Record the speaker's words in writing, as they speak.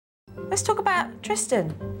Let's talk about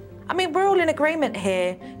Tristan. I mean, we're all in agreement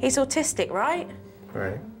here. He's autistic, right?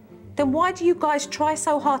 Right. Then why do you guys try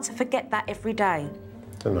so hard to forget that every day?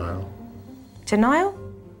 Denial. Denial?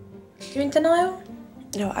 You in denial?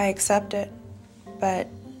 No, I accept it, but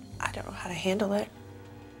I don't know how to handle it.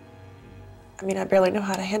 I mean, I barely know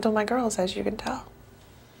how to handle my girls, as you can tell.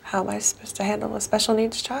 How am I supposed to handle a special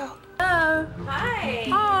needs child? Hello. Hi.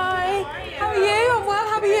 Hi. How are you? I'm well,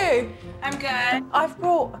 how are you? I'm good. I've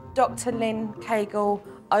brought Dr. Lynn Cagle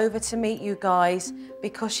over to meet you guys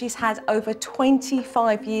because she's had over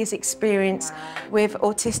 25 years experience with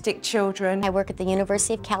autistic children. I work at the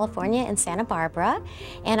University of California in Santa Barbara,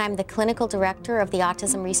 and I'm the clinical director of the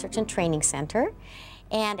Autism Research and Training Center.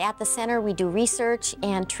 And at the center, we do research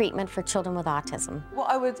and treatment for children with autism.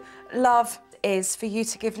 What I would love is for you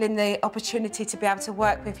to give Lynn the opportunity to be able to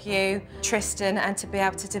work with you, Tristan, and to be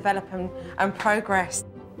able to develop and progress.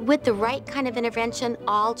 With the right kind of intervention,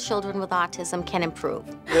 all children with autism can improve.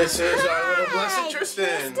 This is our little blessed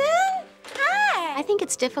Tristan. Hi. I think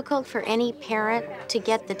it's difficult for any parent to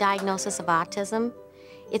get the diagnosis of autism.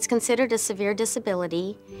 It's considered a severe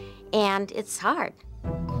disability, and it's hard.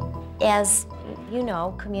 As you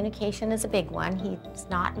know, communication is a big one. He's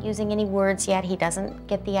not using any words yet. He doesn't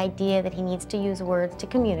get the idea that he needs to use words to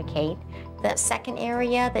communicate. The second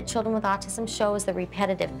area that children with autism show is the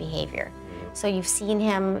repetitive behavior. So you've seen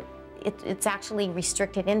him, it's actually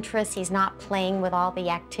restricted interest. He's not playing with all the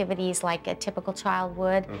activities like a typical child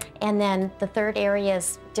would. And then the third area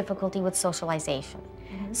is difficulty with socialization.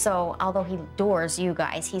 So although he adores you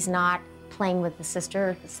guys, he's not playing with the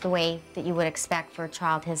sister. It's the way that you would expect for a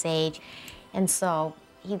child his age. And so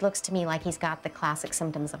he looks to me like he's got the classic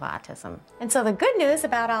symptoms of autism. And so the good news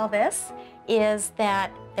about all this is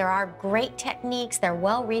that there are great techniques, they're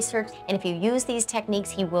well researched, and if you use these techniques,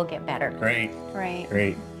 he will get better. Great. Right.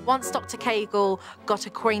 Great. Once Dr. Cagle got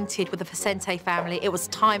acquainted with the Vicente family, it was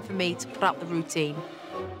time for me to put up the routine.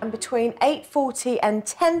 And between 8:40 and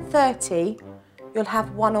 10:30, you'll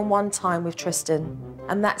have one-on-one time with Tristan.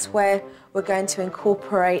 And that's where we're going to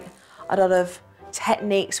incorporate a lot of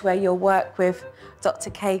techniques where you'll work with Dr.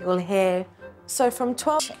 Cagle here. So from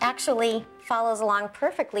 12... Actually follows along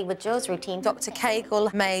perfectly with Joe's routine. Dr.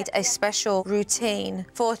 Cagle made a special routine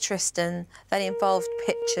for Tristan that involved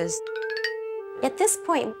pictures. At this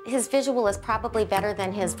point, his visual is probably better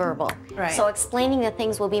than his verbal. Right. So explaining the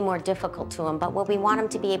things will be more difficult to him, but what we want him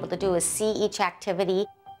to be able to do is see each activity,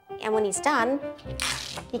 and when he's done,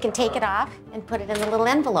 he can take it off and put it in a little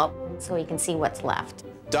envelope so he can see what's left.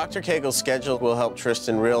 Dr. Cagle's schedule will help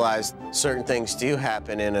Tristan realize certain things do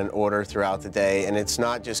happen in an order throughout the day, and it's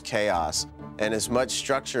not just chaos. And as much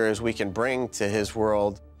structure as we can bring to his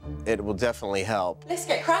world, it will definitely help. Let's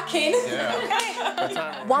get cracking.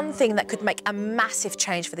 Yeah. One thing that could make a massive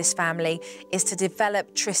change for this family is to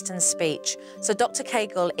develop Tristan's speech. So Dr.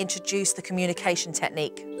 Cagle introduced the communication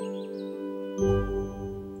technique.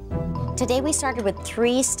 Today we started with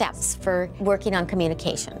 3 steps for working on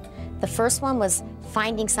communication. The first one was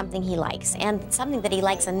finding something he likes, and something that he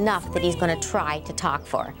likes enough that he's going to try to talk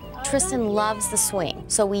for. Tristan loves the swing,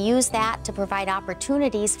 so we use that to provide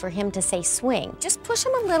opportunities for him to say swing. Just push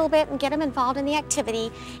him a little bit and get him involved in the activity,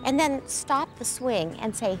 and then stop the swing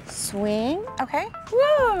and say swing. Okay.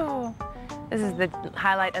 Woo! This is the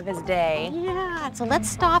highlight of his day. Yeah, so let's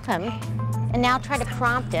stop him, and now try to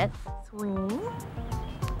prompt it. Swing.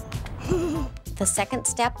 The second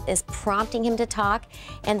step is prompting him to talk,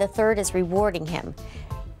 and the third is rewarding him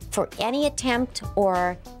for any attempt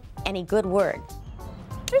or any good word.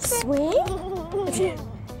 Swing?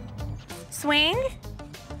 Swing?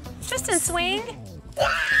 Tristan, swing?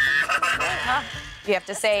 You have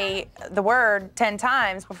to say the word 10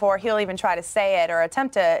 times before he'll even try to say it or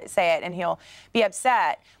attempt to say it, and he'll be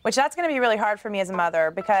upset, which that's going to be really hard for me as a mother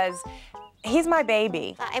because he's my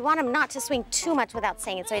baby. I want him not to swing too much without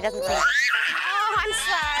saying it so he doesn't think, oh, I'm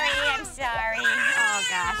sorry. Oh,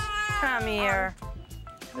 gosh. Come here.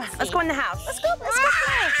 Come on, let's go in the house. Let's go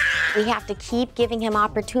play. We have to keep giving him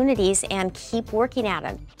opportunities and keep working at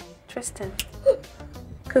him. Tristan.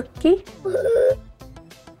 Cookie?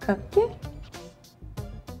 Cookie?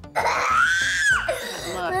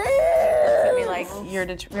 Look, it's gonna be like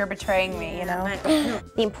you're betraying me, you know?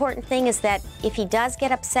 The important thing is that if he does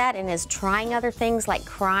get upset and is trying other things like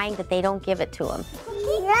crying, that they don't give it to him.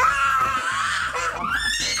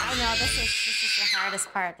 I know, this is the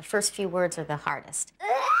hardest part. The first few words are the hardest.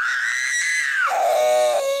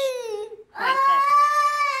 Like that.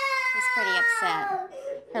 He's pretty upset.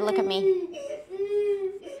 Here, look at me.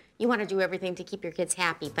 You want to do everything to keep your kids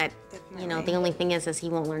happy, but, you know, the only thing is he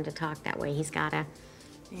won't learn to talk that way. He's got to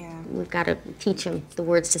Yeah. We've got to teach him the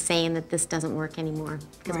words to say and that this doesn't work anymore.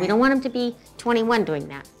 Because we Right. don't want him to be 21 doing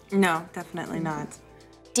that. No, definitely not.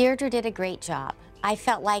 Deirdre did a great job. I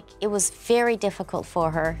felt like it was very difficult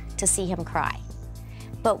for her to see him cry.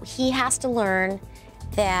 But he has to learn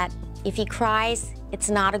that if he cries, it's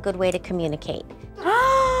not a good way to communicate.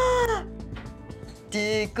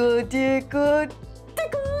 Tickle, tickle,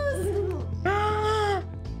 tickles.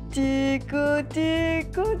 Tickle,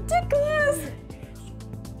 tickle, tickles.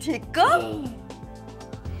 Tickle.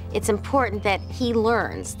 It's important that he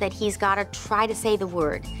learns that he's got to try to say the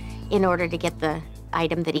word in order to get the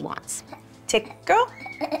item that he wants. Tickle.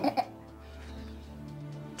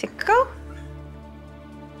 Tickle.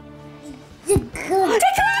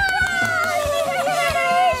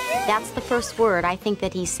 That's the first word I think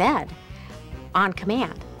that he said on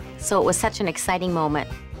command. So it was such an exciting moment.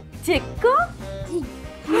 Tickle.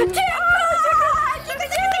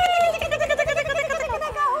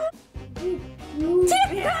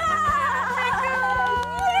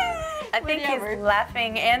 I think he's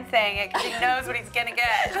laughing and saying it because he knows what he's gonna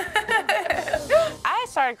get. I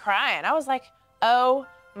started crying. I was like, oh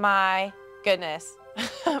my goodness.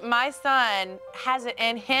 My son has it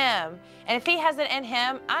in him. And if he has it in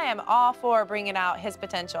him, I am all for bringing out his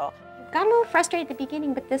potential. Got a little frustrated at the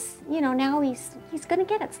beginning, but this, now he's gonna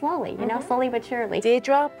get it slowly, slowly but surely.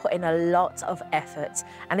 Deirdre put in a lot of effort,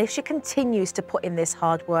 and if she continues to put in this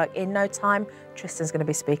hard work, in no time, Tristan's gonna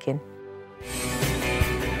be speaking.